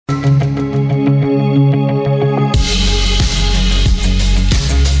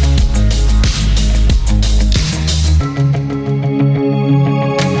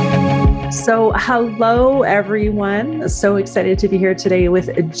Hello, everyone. So excited to be here today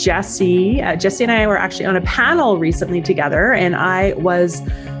with Jessie. Jessie and I were actually on a panel recently together, and I was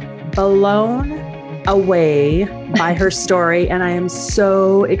blown away by her story. And I am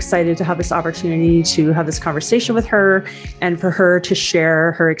so excited to have this opportunity to have this conversation with her and for her to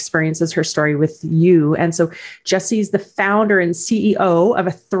share her experiences, her story with you. And so Jessie's the founder and CEO of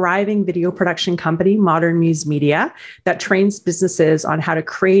a thriving video production company, Modern Muse Media, that trains businesses on how to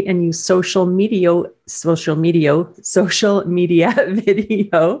create and use social media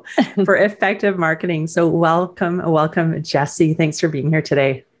video for effective marketing. So welcome, Jessie. Thanks for being here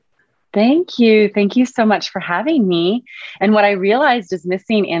today. Thank you. Thank you so much for having me. And what I realized is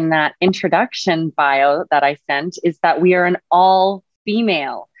missing in that introduction bio that I sent is that we are an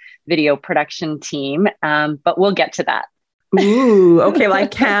all-female video production team, but we'll get to that. Ooh, okay. Well, I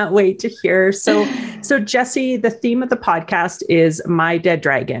can't wait to hear. So Jessie, the theme of the podcast is My Dead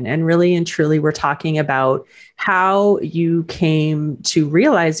Dragon. And really and truly, we're talking about how you came to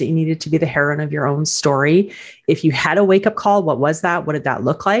realize that you needed to be the heroine of your own story. If you had a wake-up call, what was that? What did that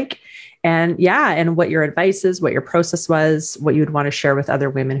look like? And what your advice is, what your process was, what you would want to share with other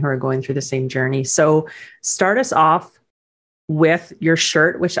women who are going through the same journey. So start us off with your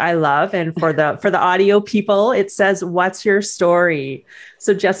shirt, which I love. And for the audio people, it says, "What's your story?"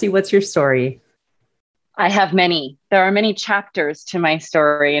 So Jessie, what's your story? I have many. There are many chapters to my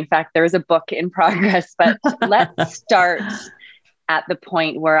story. In fact, there is a book in progress, but let's start at the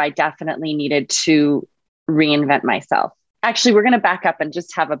point where I definitely needed to reinvent myself. Actually, we're going to back up and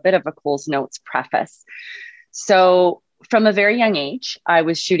just have a bit of a Coles Notes preface. So from a very young age, I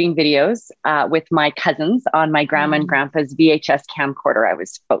was shooting videos with my cousins on my grandma and grandpa's VHS camcorder. I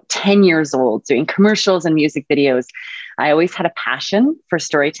was about 10 years old doing commercials and music videos. I always had a passion for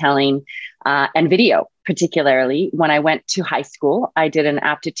storytelling and video, particularly when I went to high school. I did an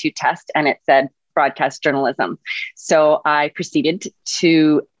aptitude test and it said broadcast journalism. So I proceeded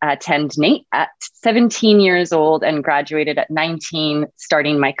to attend NAIT at 17 years old and graduated at 19,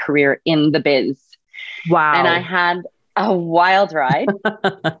 starting my career in the biz. Wow. And I had a wild ride.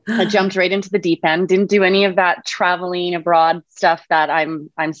 I jumped right into the deep end, didn't do any of that traveling abroad stuff that I'm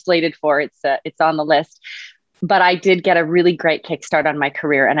slated for. It's on the list. But I did get a really great kickstart on my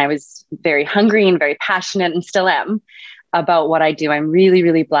career. And I was very hungry and very passionate and still am about what I do. I'm really,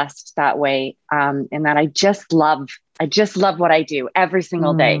 really blessed that way. In that I just love what I do every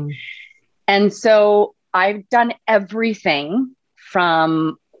single day. And so I've done everything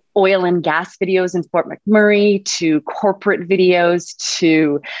from oil and gas videos in Fort McMurray to corporate videos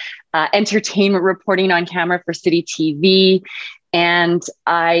to entertainment reporting on camera for City TV. And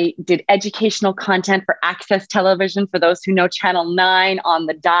I did educational content for Access Television, for those who know Channel 9 on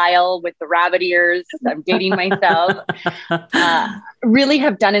the dial with the rabbit ears. I'm dating myself. Really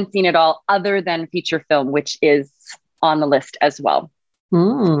have done and seen it all other than feature film, which is on the list as well.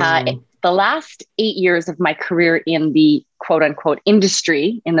 The last 8 years of my career in the quote unquote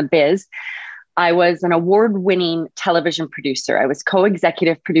industry, in the biz, I was an award-winning television producer. I was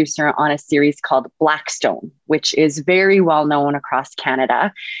co-executive producer on a series called Blackstone, which is very well known across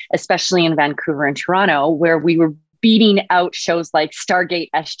Canada, especially in Vancouver and Toronto, where we were beating out shows like Stargate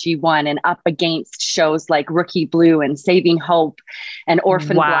SG-1 and up against shows like Rookie Blue and Saving Hope and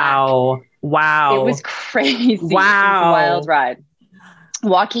Orphan Black. Wow. It was crazy. Wow. It was a wild ride.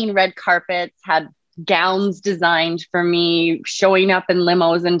 Walking red carpets, had gowns designed for me, showing up in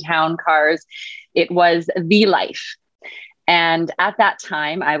limos and town cars. It was the life. And at that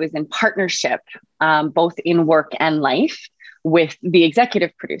time, I was in partnership, both in work and life, with the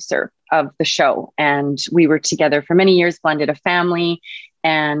executive producer of the show. And we were together for many years, blended a family,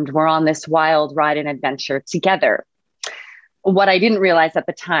 and we're on this wild ride and adventure together. What I didn't realize at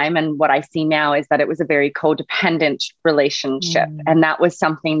the time and what I see now is that it was a very codependent relationship. And that was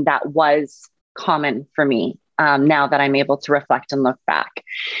something that was common for me now that I'm able to reflect and look back.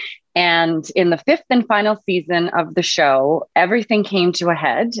 And in the fifth and final season of the show, everything came to a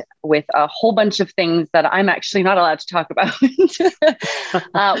head with a whole bunch of things that I'm actually not allowed to talk about,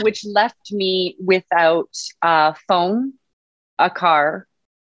 which left me without a phone, a car,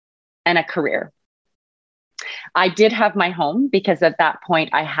 and a career. I did have my home because at that point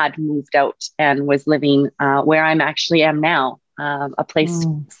I had moved out and was living where I'm actually am now, a place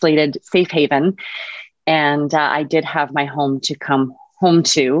slated safe haven. And I did have my home to come home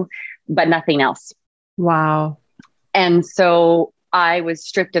to, but nothing else. Wow. And so I was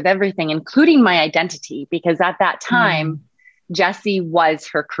stripped of everything, including my identity, because at that time, Jessie was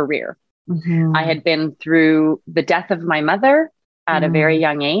her career. I had been through the death of my mother at a very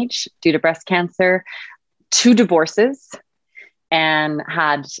young age due to breast cancer, 2 divorces, and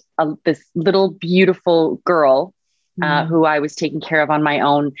had this little beautiful girl who I was taking care of on my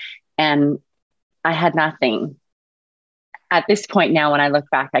own. And I had nothing. At this point now, when I look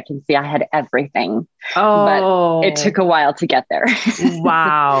back, I can see I had everything. But it took a while to get there.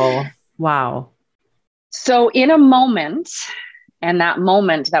 Wow. Wow. So in a moment, and that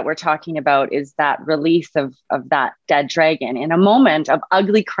moment that we're talking about is that release of that dead dragon. In a moment of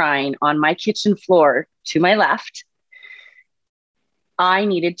ugly crying on my kitchen floor to my left, I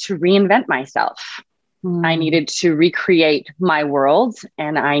needed to reinvent myself. I needed to recreate my world,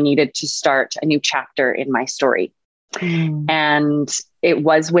 and I needed to start a new chapter in my story. And it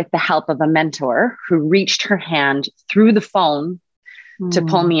was with the help of a mentor who reached her hand through the phone to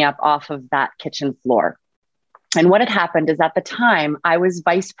pull me up off of that kitchen floor. And what had happened is, at the time, I was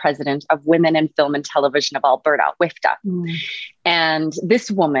vice president of Women in Film and Television of Alberta, WIFTA. And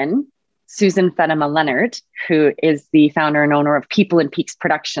this woman, Susan Fenema Leonard, who is the founder and owner of People in Peaks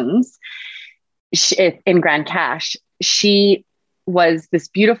Productions in Grand Cache, she was this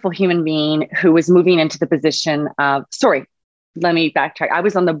beautiful human being who was moving into the position of, let me backtrack. I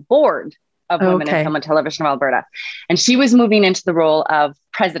was on the board of Women in Film and Television of Alberta, and she was moving into the role of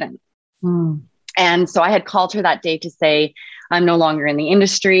president. And so I had called her that day to say, I'm no longer in the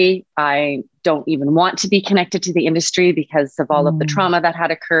industry. I don't even want to be connected to the industry because of all of the trauma that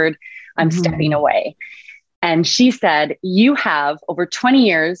had occurred. I'm stepping away. And she said, you have over 20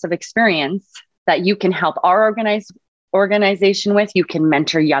 years of experience that you can help our organization with. You can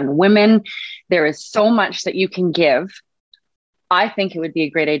mentor young women. There is so much that you can give. I think it would be a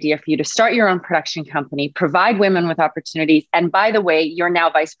great idea for you to start your own production company, provide women with opportunities. And by the way, you're now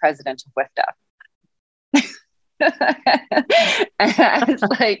vice president of WIFTA. And I was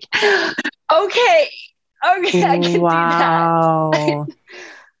like, okay, I can do that.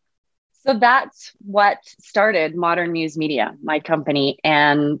 So that's what started Modern Muse Media, my company.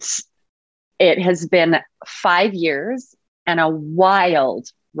 And it has been 5 years and a wild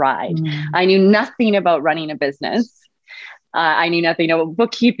ride. I knew nothing about running a business. I knew nothing about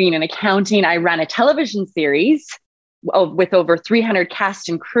bookkeeping and accounting. I ran a television series with over 300 cast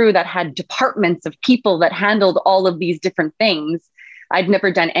and crew that had departments of people that handled all of these different things. I'd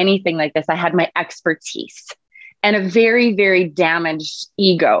never done anything like this. I had my expertise and a very, very damaged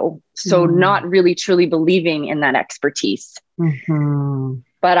ego. So not really truly believing in that expertise.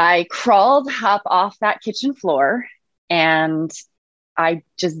 But I crawled up off that kitchen floor and I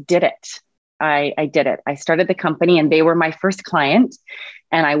just did it. I did it. I started the company and they were my first client.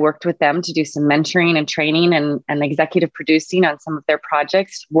 And I worked with them to do some mentoring and training and executive producing on some of their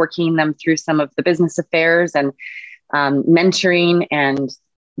projects, working them through some of the business affairs and mentoring and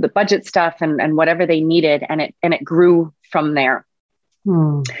the budget stuff and whatever they needed. And it grew from there.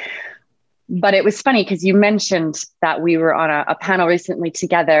 But it was funny because you mentioned that we were on a panel recently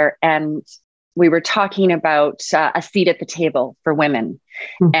together and we were talking about a seat at the table for women.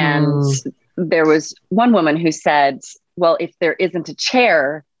 And there was one woman who said, well, if there isn't a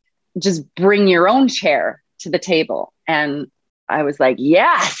chair, just bring your own chair to the table. And I was like,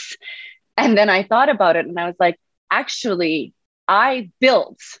 yes. And then I thought about it and I was like, actually, I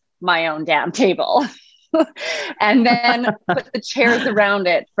built my own damn table and then put the chairs around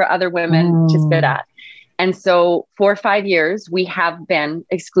it for other women to sit at. And so for 5 years, we have been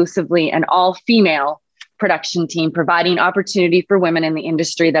exclusively an all-female production team, providing opportunity for women in the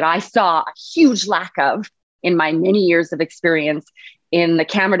industry that I saw a huge lack of in my many years of experience in the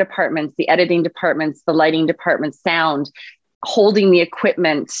camera departments, the editing departments, the lighting departments, sound, holding the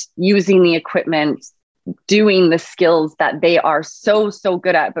equipment, using the equipment, doing the skills that they are so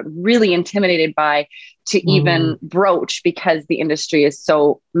good at, but really intimidated by to even broach because the industry is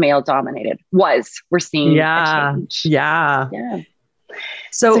so male dominated. We're seeing a change. Yeah.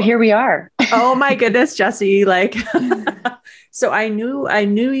 So here we are. Oh my goodness, Jessie. Like, so I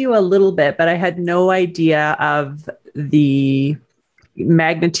knew you a little bit, but I had no idea of the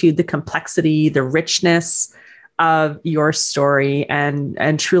magnitude, the complexity, the richness of your story.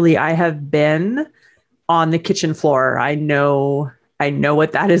 And truly, I have been on the kitchen floor. I know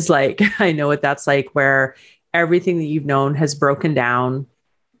what that is like. I know what that's like, where everything that you've known has broken down.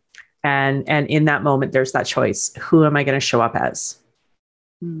 And in that moment, there's that choice. Who am I going to show up as?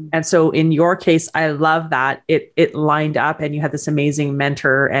 And so in your case, I love that it lined up and you had this amazing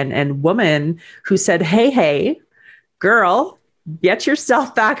mentor and woman who said, hey, girl, get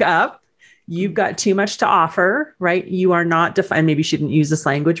yourself back up. You've got too much to offer, right? You are not defined. Maybe she didn't use this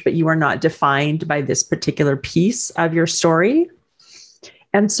language, but you are not defined by this particular piece of your story.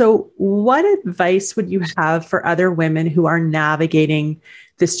 And so what advice would you have for other women who are navigating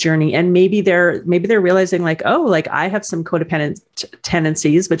this journey, and maybe they're realizing like, oh, like I have some codependent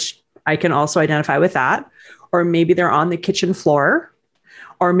tendencies, which I can also identify with that. Or maybe they're on the kitchen floor,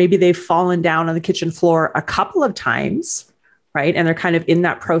 or maybe they've fallen down on the kitchen floor a couple of times, right? And they're kind of in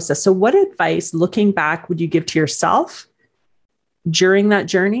that process. So what advice, looking back, would you give to yourself during that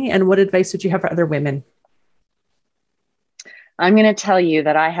journey? And what advice would you have for other women? I'm going to tell you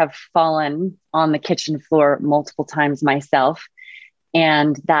that I have fallen on the kitchen floor multiple times myself,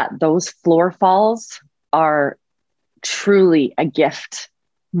 and that those floor falls are truly a gift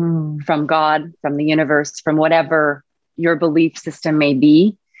from God, from the universe, from whatever your belief system may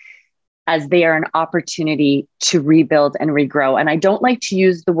be, as they are an opportunity to rebuild and regrow. And I don't like to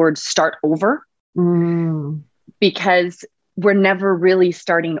use the word start over because we're never really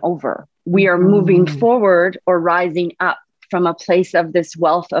starting over. We are moving forward or rising up from a place of this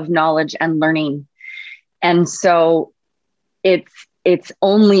wealth of knowledge and learning. And so it's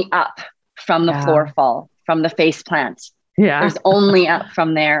only up from the floor fall, from the face plant. Yeah. There's only up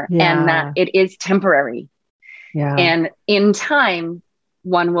from there, and that it is temporary. Yeah. And in time,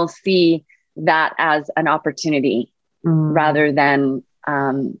 one will see that as an opportunity rather than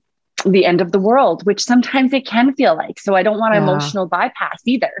the end of the world, which sometimes it can feel like. So I don't want emotional bypass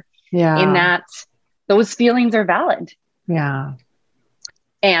either. Yeah. In that those feelings are valid. Yeah.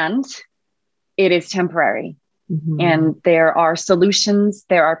 And it is temporary. And there are solutions,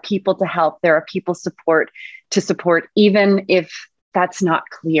 there are people to help, there are people to support, even if that's not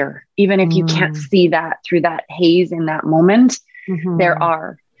clear, even if you can't see that through that haze in that moment, there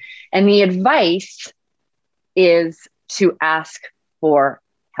are. And the advice is to ask for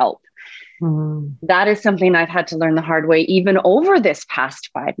help. That is something I've had to learn the hard way, even over this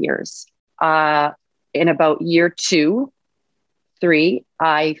past 5 years. In about year 2, 3,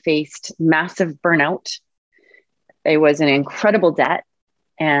 I faced massive burnout. It was an incredible debt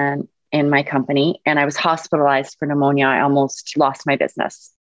and in my company, and I was hospitalized for pneumonia. I almost lost my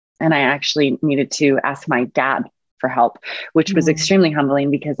business, and I actually needed to ask my dad for help, which was extremely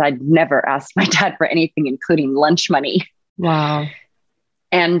humbling because I'd never asked my dad for anything, including lunch money. Wow.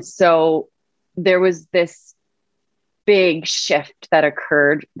 And so there was this big shift that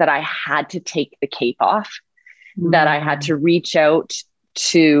occurred that I had to take the cape off, that I had to reach out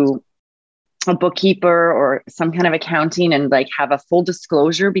to a bookkeeper or some kind of accounting and like have a full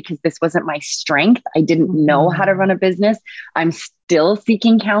disclosure, because this wasn't my strength. I didn't know how to run a business. I'm still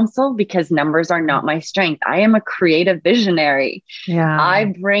seeking counsel because numbers are not my strength. I am a creative visionary.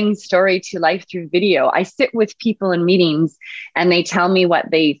 I bring story to life through video. I sit with people in meetings and they tell me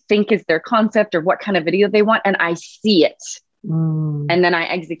what they think is their concept or what kind of video they want. And I see it and then I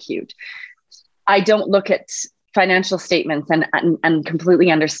execute. I don't look at financial statements and completely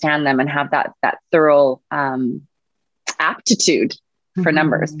understand them and have that thorough aptitude for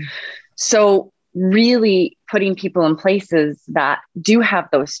numbers. So really putting people in places that do have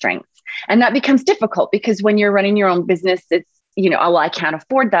those strengths. And that becomes difficult because when you're running your own business, it's, oh, well, I can't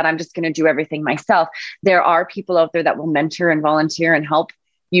afford that. I'm just going to do everything myself. There are people out there that will mentor and volunteer and help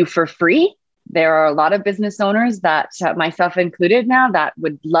you for free. There are a lot of business owners that, myself included now, that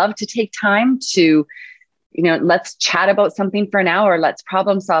would love to take time to let's chat about something for an hour. Let's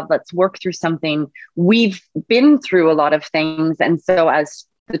problem solve. Let's work through something. We've been through a lot of things. And so as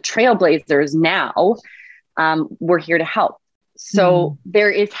the trailblazers now, we're here to help. So there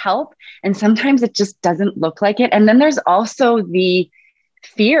is help. And sometimes it just doesn't look like it. And then there's also the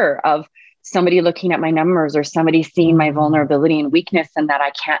fear of somebody looking at my numbers or somebody seeing my vulnerability and weakness and that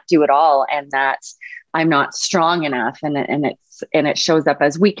I can't do it all and that I'm not strong enough. And it shows up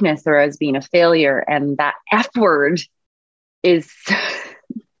as weakness or as being a failure. And that F word is,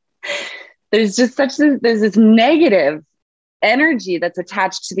 there's this negative energy that's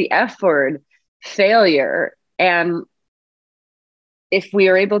attached to the F word, failure. And if we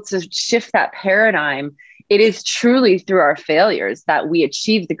are able to shift that paradigm, it is truly through our failures that we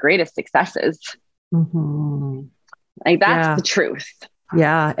achieve the greatest successes. Like that's the truth.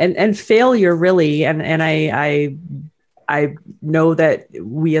 Yeah. And failure really, and I know that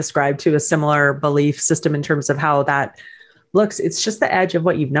we ascribe to a similar belief system in terms of how that looks. It's just the edge of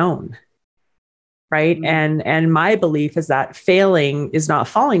what you've known. Right. And my belief is that failing is not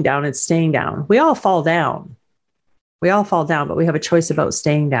falling down, it's staying down. We all fall down. But we have a choice about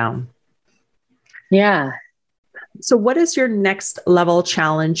staying down. Yeah. So what is your next level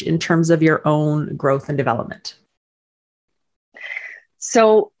challenge in terms of your own growth and development?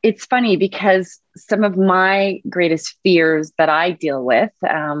 So it's funny because some of my greatest fears that I deal with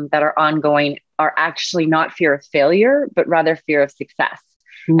that are ongoing are actually not fear of failure, but rather fear of success.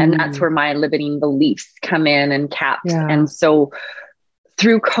 And that's where my limiting beliefs come in and caps. And so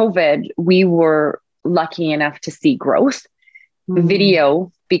through COVID, we were lucky enough to see growth.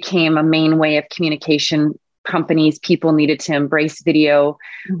 Video became a main way of communication. Companies, people needed to embrace video,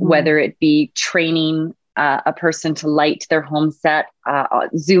 whether it be training a person to light their home set,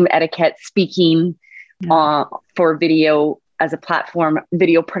 Zoom etiquette, speaking for video as a platform,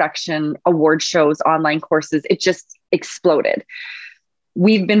 video production, award shows, online courses. It just exploded.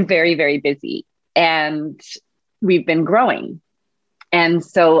 We've been very, very busy and we've been growing. And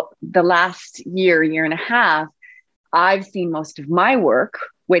so the last year and a half, I've seen most of my work,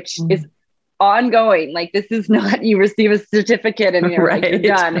 which is ongoing. Like, this is not, you receive a certificate and you're like, you're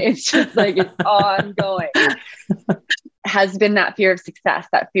done. It's just like, it's ongoing. Has been that fear of success,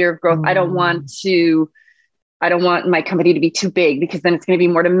 that fear of growth. I don't want my company to be too big, because then it's going to be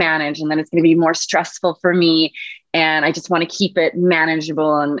more to manage, and then it's going to be more stressful for me. And I just want to keep it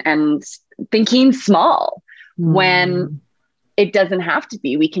manageable and thinking small when it doesn't have to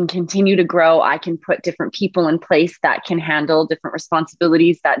be. We can continue to grow. I can put different people in place that can handle different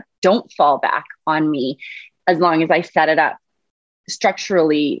responsibilities that don't fall back on me, as long as I set it up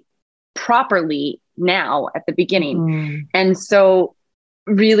structurally properly now at the beginning. And so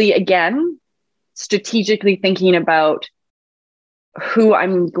really, again, strategically thinking about who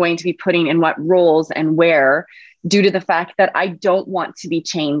I'm going to be putting in what roles and where, due to the fact that I don't want to be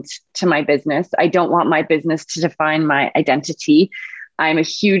chained to my business. I don't want my business to define my identity. I'm a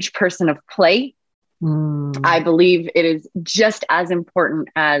huge person of play. I believe it is just as important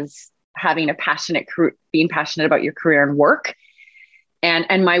as having a passionate career, being passionate about your career and work.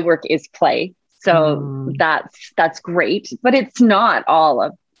 And my work is play. So that's great, but it's not all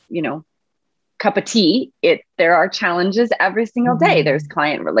of, cup of tea. There are challenges every single day. There's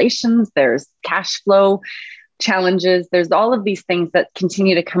client relations, there's cash flow challenges. There's all of these things that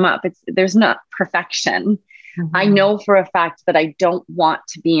continue to come up. There's not perfection. I know for a fact that I don't want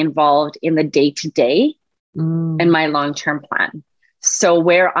to be involved in the day-to-day in my long-term plan. So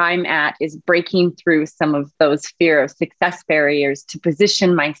where I'm at is breaking through some of those fear of success barriers to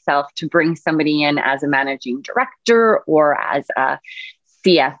position myself to bring somebody in as a managing director or as a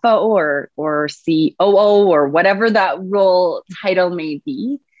CFO or COO or whatever that role title may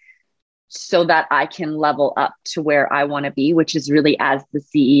be, so that I can level up to where I want to be, which is really as the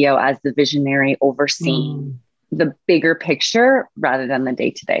CEO, as the visionary, overseeing the bigger picture rather than the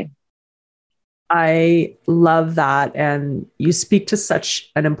day-to-day. I love that. And you speak to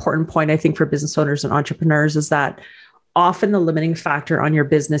such an important point, I think, for business owners and entrepreneurs, is that often the limiting factor on your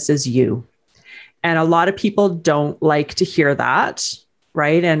business is you. And a lot of people don't like to hear that.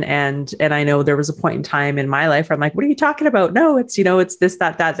 Right. And I know there was a point in time in my life where I'm like, what are you talking about? No, it's, it's this,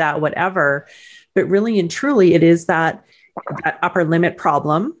 that, whatever. But really and truly, it is that upper limit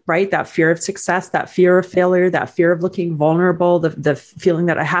problem, right? That fear of success, that fear of failure, that fear of looking vulnerable, the feeling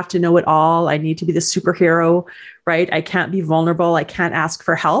that I have to know it all. I need to be the superhero, right? I can't be vulnerable. I can't ask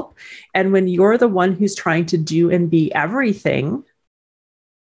for help. And when you're the one who's trying to do and be everything,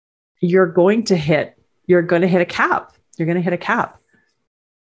 you're going to hit a cap. You're going to hit a cap.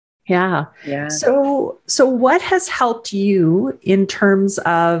 Yeah. So what has helped you in terms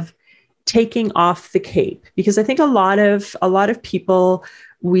of taking off the cape? Because I think a lot of people,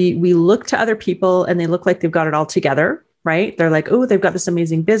 we look to other people and they look like they've got it all together, right? They're like, oh, they've got this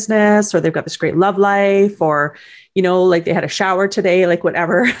amazing business, or they've got this great love life, or, like they had a shower today, like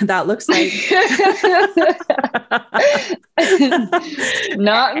whatever that looks like.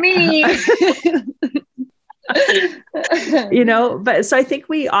 Not me. But so I think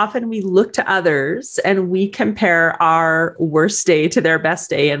we look to others and we compare our worst day to their best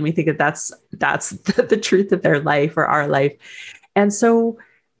day. And we think that that's the truth of their life or our life. And so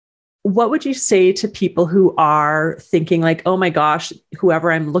what would you say to people who are thinking like, oh my gosh, whoever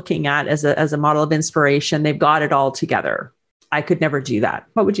I'm looking at as a model of inspiration, they've got it all together. I could never do that.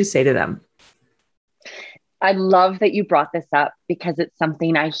 What would you say to them? I love that you brought this up, because it's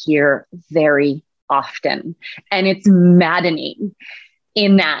something I hear very often. And it's maddening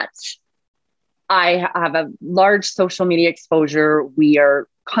in that I have a large social media exposure. We are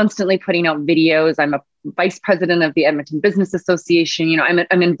constantly putting out videos. I'm a vice president of the Edmonton Business Association.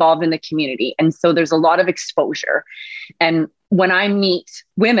 I'm involved in the community. And so there's a lot of exposure. And when I meet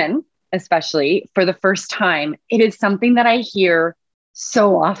women, especially for the first time, it is something that I hear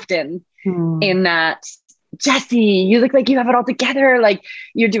so often in that, Jessie, you look like you have it all together. Like,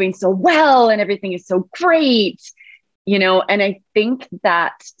 you're doing so well and everything is so great, and I think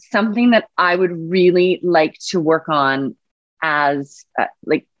that something that I would really like to work on as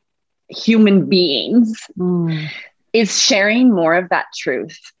like human beings is sharing more of that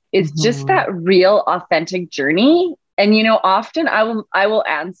truth. It's just that real, authentic journey And, often I will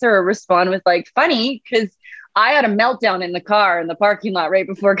answer or respond with like, funny, because I had a meltdown in the car in the parking lot right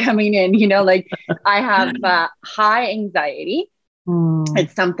before coming in, like I have high anxiety.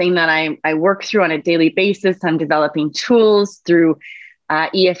 It's something that I work through on a daily basis. I'm developing tools through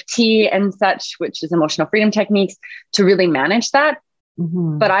EFT and such, which is emotional freedom techniques, to really manage that.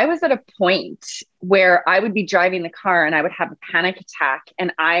 But I was at a point where I would be driving the car and I would have a panic attack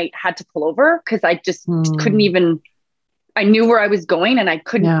and I had to pull over because I just couldn't even, I knew where I was going and I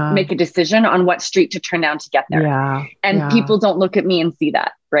couldn't make a decision on what street to turn down to get there. People don't look at me and see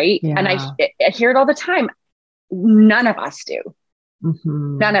that. Right. And I hear it all the time. None of us do.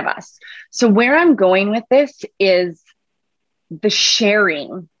 None of us. So where I'm going with this is the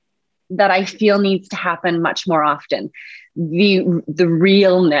sharing that I feel needs to happen much more often. The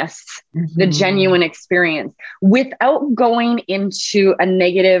realness, the genuine experience, without going into a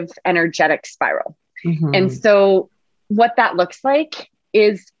negative energetic spiral. And so what that looks like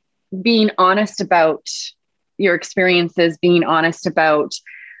is being honest about your experiences, being honest about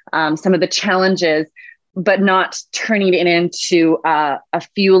some of the challenges, but not turning it into a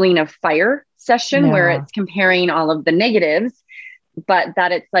fueling of fire session where it's comparing all of the negatives, but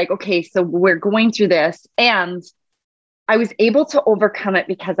that it's like, okay, so we're going through this, and I was able to overcome it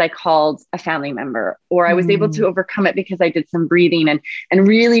because I called a family member, or I was able to overcome it because I did some breathing and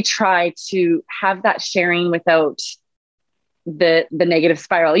really try to have that sharing without the negative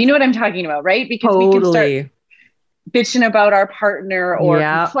spiral. You know what I'm talking about, right? Because we can start bitching about our partner or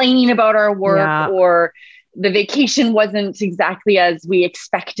complaining about our work or the vacation wasn't exactly as we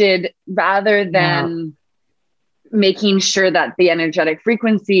expected, rather than making sure that the energetic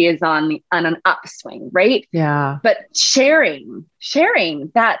frequency is on an upswing, right? But sharing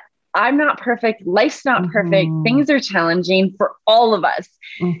that I'm not perfect, life's not perfect, things are challenging for all of us.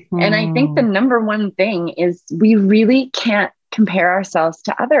 And I think the number one thing is we really can't compare ourselves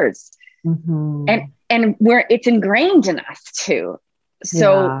to others. And it's ingrained in us too.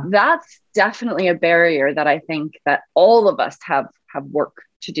 So that's definitely a barrier that I think that all of us have work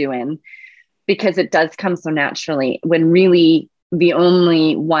to do in, because it does come so naturally, when really the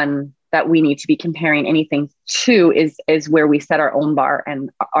only one that we need to be comparing anything to is where we set our own bar and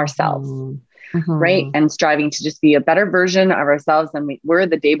ourselves, right? And striving to just be a better version of ourselves than we were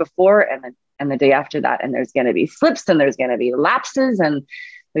the day before and the day after that. And there's going to be slips and there's going to be lapses and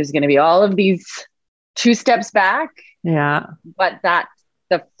there's going to be all of these 2 steps back. But that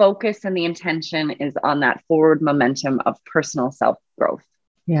the focus and the intention is on that forward momentum of personal self-growth.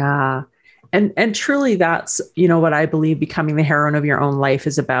 And truly that's, what I believe becoming the heroine of your own life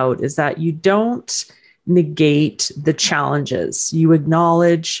is about, is that you don't negate the challenges. You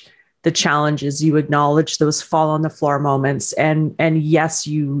acknowledge the challenges, you acknowledge those fall on the floor moments. And yes,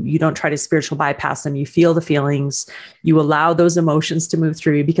 you don't try to spiritual bypass them. You feel the feelings, you allow those emotions to move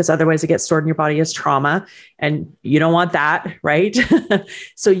through you, because otherwise it gets stored in your body as trauma and you don't want that. Right.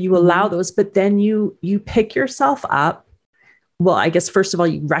 So you allow those, but then you pick yourself up. Well, I guess, first of all,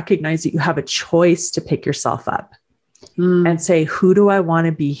 you recognize that you have a choice to pick yourself up and say, who do I want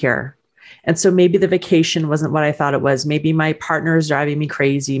to be here? And so maybe the vacation wasn't what I thought it was. Maybe my partner is driving me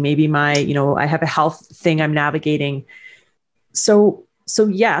crazy. Maybe I have a health thing I'm navigating. So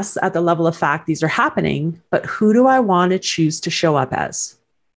yes, at the level of fact, these are happening, but who do I want to choose to show up as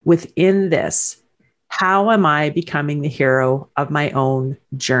within this? How am I becoming the hero of my own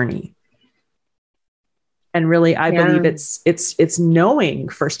journey? And really, I believe it's knowing,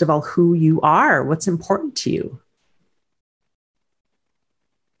 first of all, who you are, what's important to you.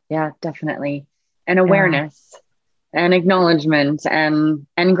 Yeah, definitely. And awareness and acknowledgement and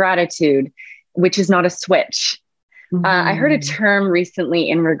gratitude, which is not a switch. I heard a term recently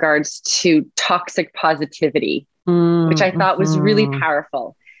in regards to toxic positivity, which I thought was really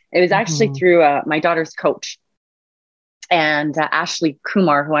powerful. It was actually through my daughter's coach. And Ashley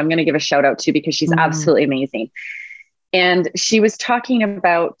Kumar, who I'm going to give a shout out to because she's absolutely amazing. And she was talking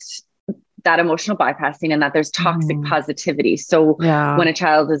about that emotional bypassing and that there's toxic positivity. So when a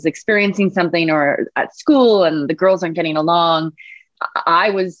child is experiencing something or at school and the girls aren't getting along,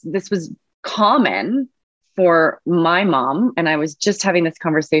 this was common for my mom. And I was just having this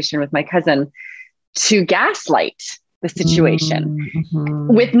conversation with my cousin to gaslight the situation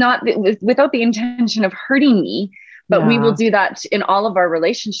without the intention of hurting me. But we will do that in all of our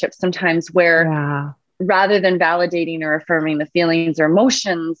relationships sometimes, where rather than validating or affirming the feelings or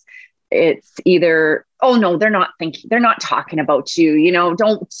emotions, it's either, oh no, they're not talking about you,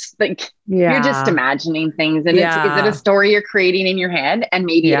 don't think you're just imagining things. And is it a story you're creating in your head? And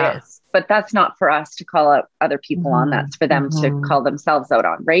maybe it is. but that's not for us to call out other people on. That's for them to call themselves out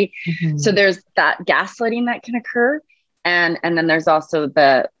on. Right. So there's that gaslighting that can occur. And then there's also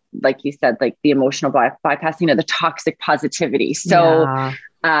the, like you said, like the emotional bypass, the toxic positivity. So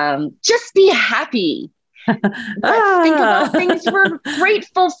just be happy. Let's think about things we're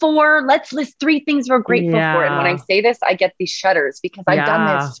grateful for. Let's list 3 things we're grateful for. And when I say this, I get these shudders because I've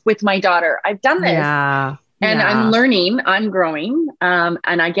done this with my daughter. I've done this. And I'm learning, I'm growing.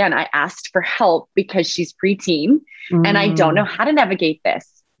 And again, I asked for help because she's preteen and I don't know how to navigate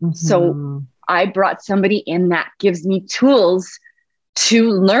this. So I brought somebody in that gives me tools to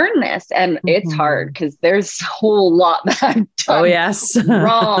learn this. And it's hard because there's a whole lot that I've done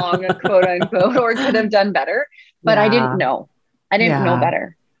wrong, quote unquote, or could have done better. But I didn't know. I didn't know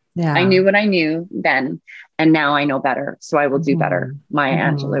better. I knew what I knew then. And now I know better. So I will do better, Maya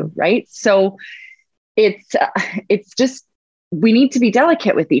Angelou. Right. So it's just, we need to be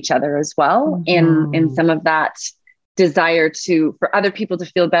delicate with each other as well in some of that desire for other people to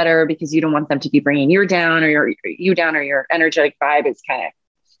feel better because you don't want them to be bringing you down or your energetic vibe is kind of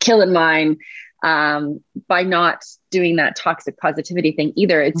killing mine by not doing that toxic positivity thing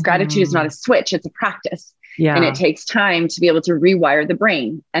either. It's gratitude is not a switch. It's a practice. And it takes time to be able to rewire the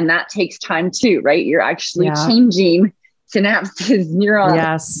brain. And that takes time too, right? You're actually changing synapses,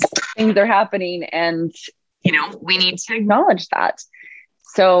 neurons, things are happening. And, we need to acknowledge that.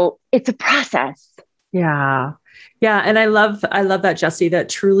 So it's a process. Yeah. And I love that, Jessie, that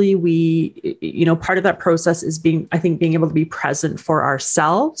truly we, part of that process is being able to be present for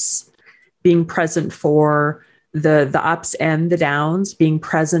ourselves, being present for the ups and the downs, being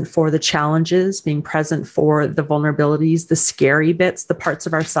present for the challenges, being present for the vulnerabilities, the scary bits, the parts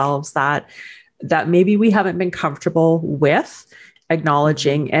of ourselves that maybe we haven't been comfortable with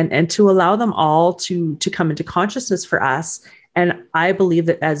acknowledging and to allow them all to come into consciousness for us. And I believe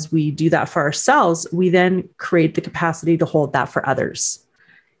that as we do that for ourselves, we then create the capacity to hold that for others.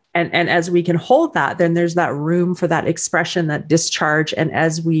 And as we can hold that, then there's that room for that expression, that discharge. And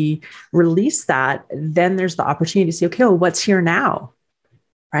as we release that, then there's the opportunity to say, okay, well, what's here now?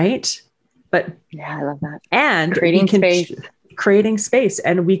 Right. But I love that. And creating space. Creating space.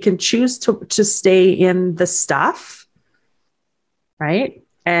 And we can choose to stay in the stuff. Right.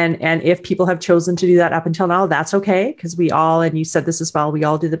 And if people have chosen to do that up until now, that's okay. Because we all, and you said this as well, we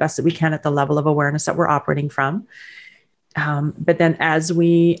all do the best that we can at the level of awareness that we're operating from. But then as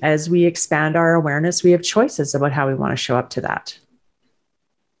we expand our awareness, we have choices about how we want to show up to that.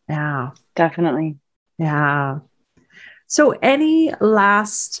 Yeah, definitely. Yeah. So any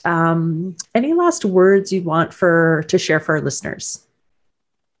last words you want to share for our listeners?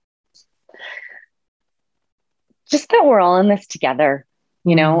 Just that we're all in this together,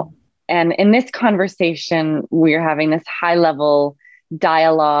 and in this conversation, we're having this high level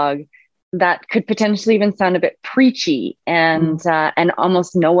dialogue that could potentially even sound a bit preachy and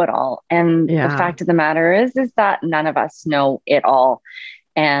almost know it all. And the fact of the matter is that none of us know it all.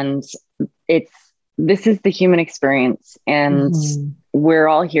 And this is the human experience, and we're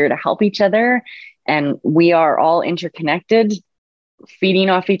all here to help each other, and we are all interconnected, feeding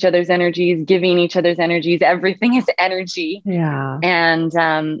off each other's energies, giving each other's energies. Everything is energy. Yeah. And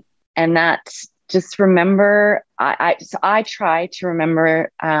that, just remember, I try to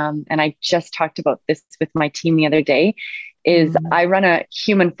remember, and I just talked about this with my team the other day, is I run a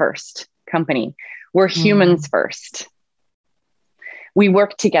human first company. We're humans first. We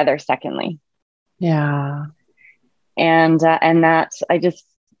work together secondly. Yeah. And that I just,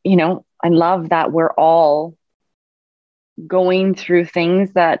 I love that we're all going through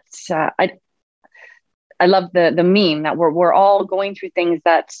things that I love the meme that we're all going through things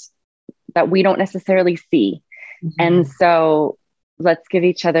that we don't necessarily see. And so let's give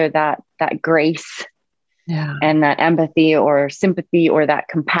each other that grace and that empathy or sympathy or that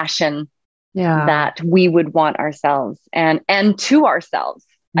compassion that we would want ourselves and to ourselves.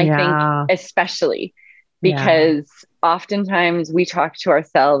 I think especially because oftentimes we talk to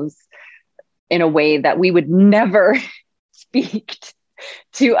ourselves in a way that we would never speak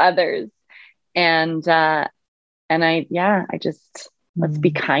to others. And I just, let's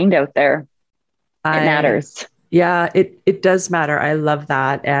be kind out there. It matters. Yeah, it does matter. I love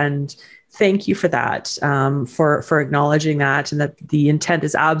that. And thank you for that, for acknowledging that, and that the intent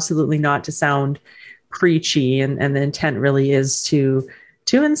is absolutely not to sound preachy. And the intent really is to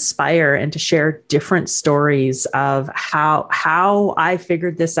inspire and to share different stories of how I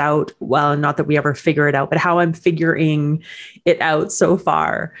figured this out. Well, not that we ever figure it out, but how I'm figuring it out so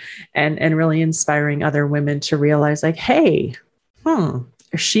far, and really inspiring other women to realize like, hey,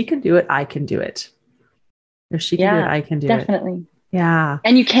 if she can do it, I can do it. If she can do it, I can do definitely. it. Yeah.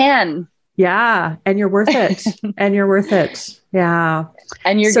 And you can. Yeah. And you're worth it. And you're worth it. Yeah.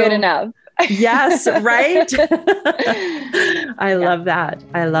 And you're good enough. Yes, right? I love that.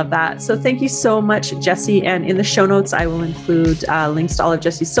 I love that. So thank you so much, Jessie. And in the show notes, I will include links to all of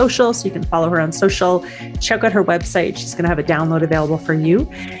Jessie's social, so you can follow her on social. Check out her website. She's going to have a download available for you.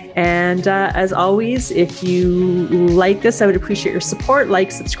 And as always, if you like this, I would appreciate your support.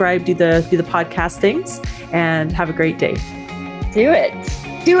 Like, subscribe, do the podcast things, and have a great day. Do it.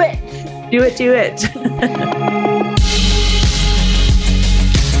 Do it. Do it. Do it.